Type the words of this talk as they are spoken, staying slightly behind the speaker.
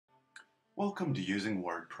Welcome to using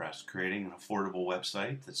WordPress, creating an affordable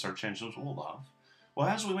website that search engines will love. Well,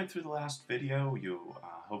 as we went through the last video, you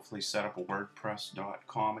hopefully set up a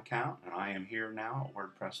WordPress.com account, and I am here now at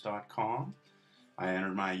WordPress.com. I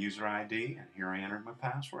entered my user ID, and here I entered my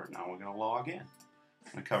password. Now we're going to log in.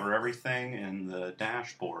 I'm going to cover everything in the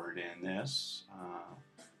dashboard in this,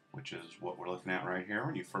 which is what we're looking at right here.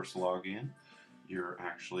 When you first log in, you're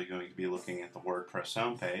actually going to be looking at the WordPress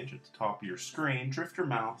homepage. At the top of your screen, drift your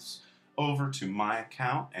mouse over to My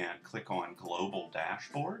Account and click on Global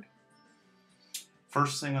Dashboard.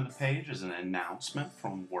 First thing on the page is an announcement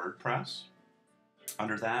from WordPress.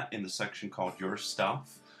 Under that, in the section called Your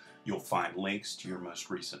Stuff, you'll find links to your most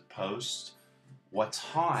recent posts. What's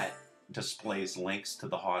Hot displays links to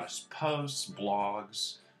the hottest posts,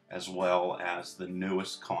 blogs, as well as the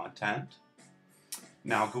newest content.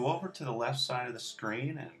 Now go over to the left side of the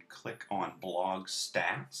screen and click on Blog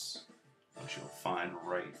Stats, which you'll find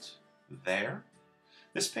right there.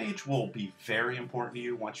 This page will be very important to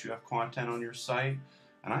you once you have content on your site,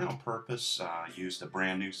 and I on purpose used a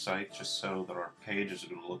brand new site just so that our pages are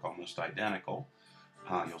going to look almost identical.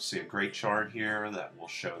 You'll see a great chart here that will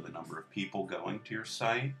show the number of people going to your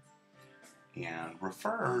site, and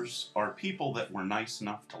refers are people that were nice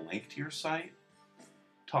enough to link to your site.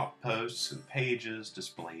 Top posts and pages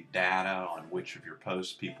display data on which of your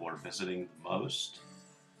posts people are visiting the most.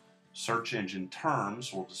 Search engine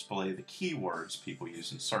terms will display the keywords people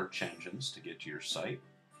use in search engines to get to your site.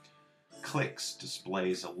 Clicks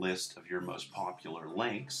displays a list of your most popular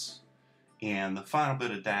links. And the final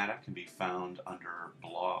bit of data can be found under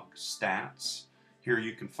Blog Stats. Here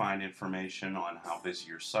you can find information on how busy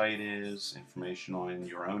your site is, information on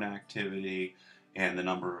your own activity, and the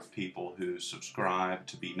number of people who subscribe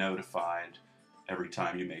to be notified every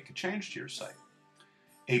time you make a change to your site.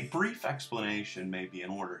 A brief explanation may be in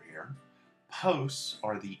order here. Posts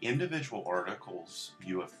are the individual articles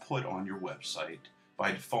you have put on your website.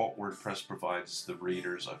 By default, WordPress provides the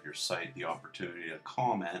readers of your site the opportunity to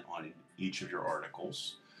comment on each of your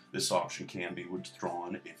articles. This option can be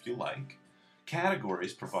withdrawn if you like.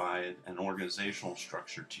 Categories provide an organizational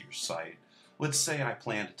structure to your site. Let's say I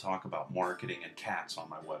plan to talk about marketing and cats on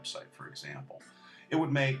my website, for example. It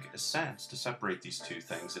would make sense to separate these two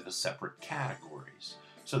things into separate categories,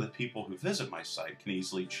 so that people who visit my site can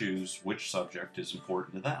easily choose which subject is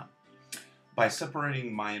important to them. By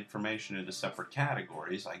separating my information into separate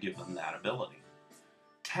categories, I give them that ability.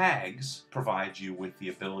 Tags provide you with the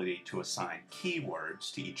ability to assign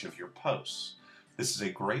keywords to each of your posts. This is a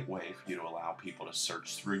great way for you to allow people to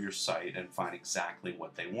search through your site and find exactly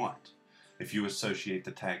what they want. If you associate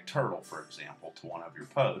the tag turtle, for example, to one of your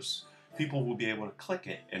posts, people will be able to click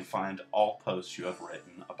it and find all posts you have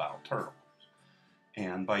written about turtles.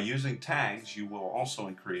 And by using tags, you will also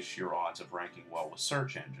increase your odds of ranking well with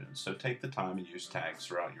search engines, so take the time and use tags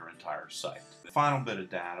throughout your entire site. The final bit of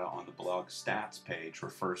data on the blog stats page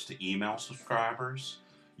refers to email subscribers.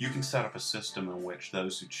 You can set up a system in which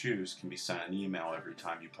those who choose can be sent an email every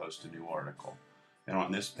time you post a new article. And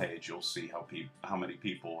on this page, you'll see how many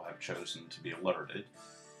people have chosen to be alerted.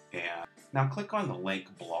 And now click on the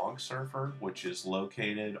link Blog Surfer, which is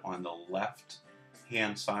located on the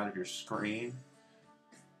left-hand side of your screen.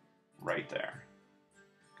 Right there.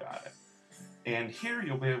 Got it. And here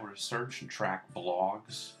you'll be able to search and track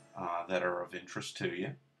blogs that are of interest to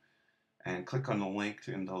you. And click on the link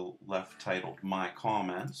in the left titled My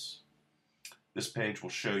Comments. This page will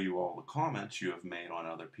show you all the comments you have made on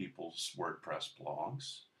other people's WordPress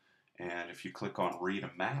blogs. And if you click on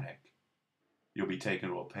Read-O-Matic, you'll be taken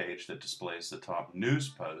to a page that displays the top news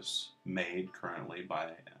posts made currently by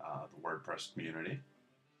the WordPress community.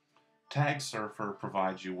 Tag Surfer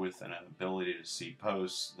provides you with an ability to see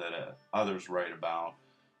posts that others write about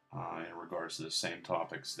in regards to the same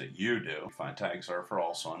topics that you do. You find Tag Surfer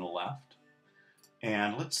also on the left.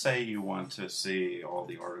 And let's say you want to see all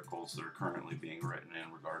the articles that are currently being written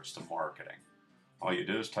in regards to marketing. All you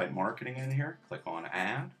do is type marketing in here, click on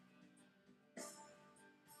Add,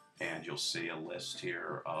 and you'll see a list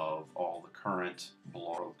here of all the current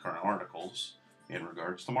articles in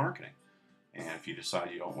regards to marketing. And if you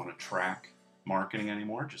decide you don't want to track marketing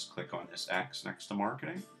anymore, just click on this X next to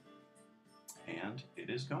marketing, and it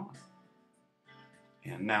is gone.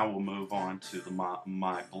 And now we'll move on to the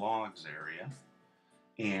My Blogs area.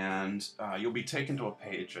 And you'll be taken to a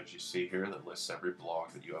page, as you see here, that lists every blog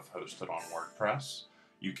that you have hosted on WordPress.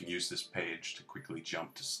 You can use this page to quickly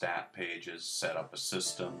jump to stat pages, set up a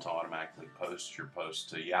system to automatically post your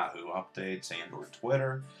posts to Yahoo updates and or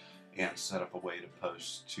Twitter, and set up a way to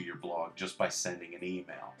post to your blog just by sending an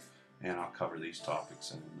email. And I'll cover these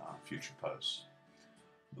topics in future posts.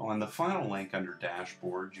 On the final link under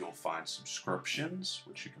Dashboard, you'll find subscriptions,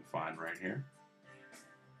 which you can find right here.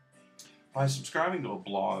 By subscribing to a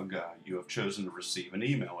blog, you have chosen to receive an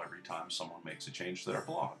email every time someone makes a change to their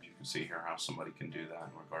blog. You can see here how somebody can do that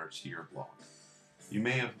in regards to your blog. You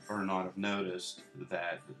may have or not have noticed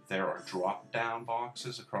that there are drop-down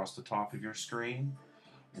boxes across the top of your screen.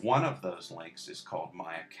 One of those links is called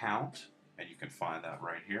My Account, and you can find that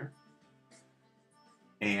right here.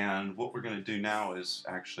 And what we're going to do now is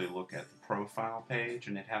actually look at the profile page,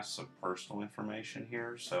 and it has some personal information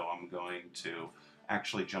here. So I'm going to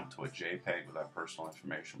actually jump to a JPEG with that personal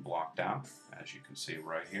information blocked out, as you can see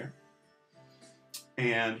right here.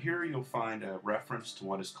 And here you'll find a reference to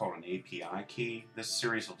what is called an API key. This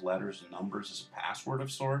series of letters and numbers is a password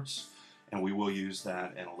of sorts, and we will use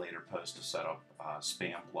that in a later post to set up a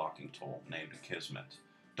spam blocking tool named Kismet.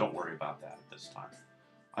 Don't worry about that at this time.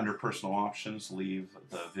 Under Personal Options, leave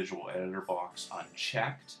the Visual Editor box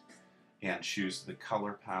unchecked and choose the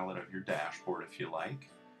color palette of your dashboard if you like.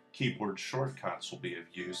 Keyboard shortcuts will be of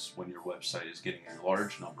use when your website is getting a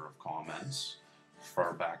large number of comments.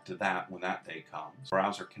 Refer back to that when that day comes.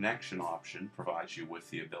 Browser connection option provides you with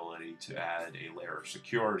the ability to add a layer of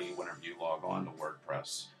security whenever you log on to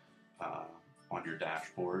WordPress on your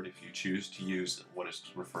dashboard. If you choose to use what is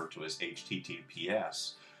referred to as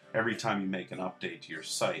HTTPS, every time you make an update to your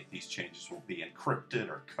site, these changes will be encrypted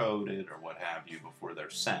or coded or what have you before they're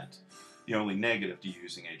sent. The only negative to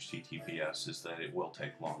using HTTPS is that it will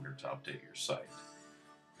take longer to update your site.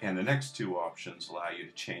 And the next two options allow you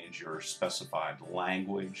to change your specified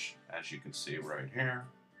language, as you can see right here,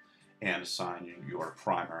 and assign your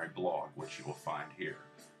primary blog, which you will find here.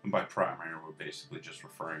 And by primary, we're basically just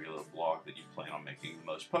referring to the blog that you plan on making the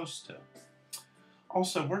most posts to.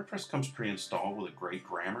 Also, WordPress comes pre-installed with a great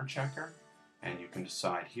grammar checker, and you can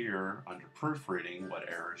decide here under proofreading what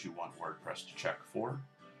errors you want WordPress to check for.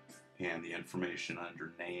 And the information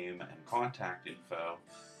under name and contact info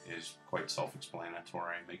is quite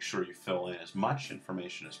self-explanatory. Make sure you fill in as much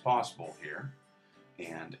information as possible here.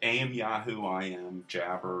 And AIM, Yahoo, IM,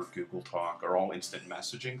 Jabber, Google Talk are all instant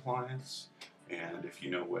messaging clients. And if you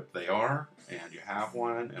know what they are and you have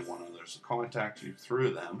one and want others to contact you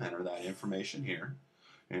through them, enter that information here.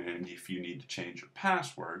 And if you need to change a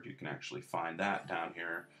password, you can actually find that down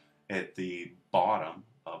here at the bottom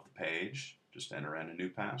of the page. Just enter in a new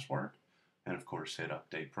password and of course hit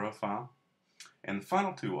Update Profile. And the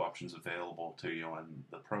final two options available to you on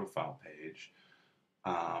the profile page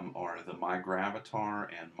are the My Gravatar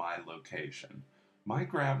and My Location. A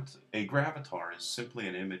gravatar is simply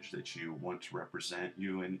an image that you want to represent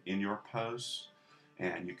you in your posts,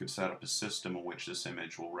 and you can set up a system in which this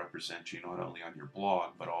image will represent you not only on your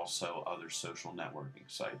blog but also other social networking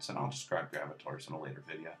sites, and I'll describe gravatars in a later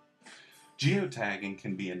video. Geo-tagging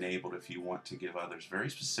can be enabled if you want to give others very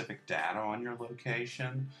specific data on your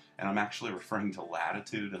location, and I'm actually referring to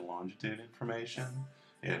latitude and longitude information.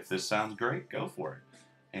 If this sounds great, go for it.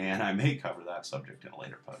 And I may cover that subject in a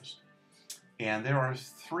later post. And there are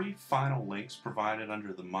three final links provided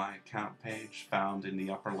under the My Account page found in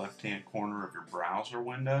the upper left-hand corner of your browser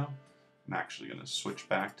window. I'm actually going to switch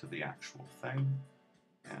back to the actual thing.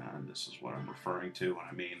 And this is what I'm referring to when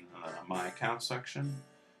I mean My Account section.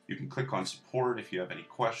 You can click on support if you have any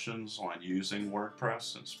questions on using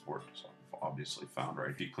WordPress, and support is obviously found right.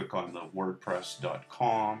 If you click on the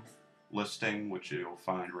WordPress.com listing, which you'll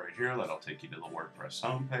find right here, that'll take you to the WordPress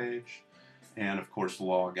homepage. And of course,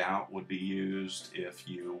 log out would be used if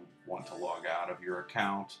you want to log out of your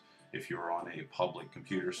account, if you're on a public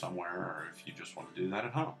computer somewhere, or if you just want to do that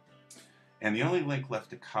at home. And the only link left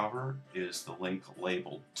to cover is the link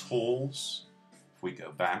labeled Tools. If we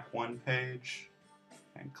go back one page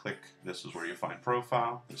and click, this is where you find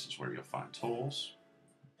Profile, this is where you'll find Tools.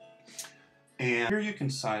 And here you can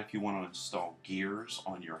decide if you want to install Gears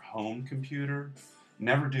on your home computer.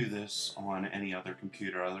 Never do this on any other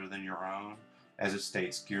computer other than your own. As it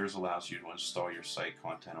states, Gears allows you to install your site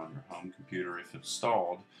content on your home computer. If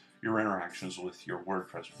installed, your interactions with your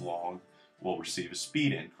WordPress blog will receive a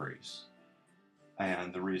speed increase.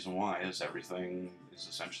 And the reason why is everything is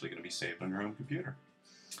essentially going to be saved on your home computer.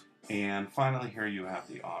 And finally, here you have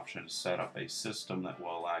the option to set up a system that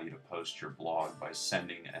will allow you to post your blog by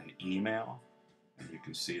sending an email. And you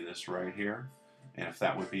can see this right here. And if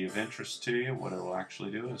that would be of interest to you, what it will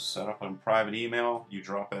actually do is set up a private email. You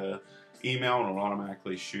drop an email and it'll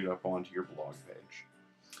automatically shoot up onto your blog page.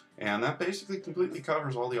 And that basically completely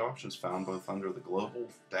covers all the options found both under the global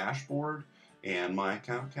dashboard and My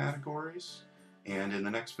Account categories. And in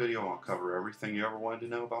the next video, I'll cover everything you ever wanted to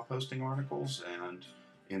know about posting articles, and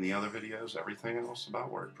in the other videos, everything else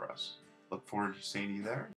about WordPress. Look forward to seeing you there.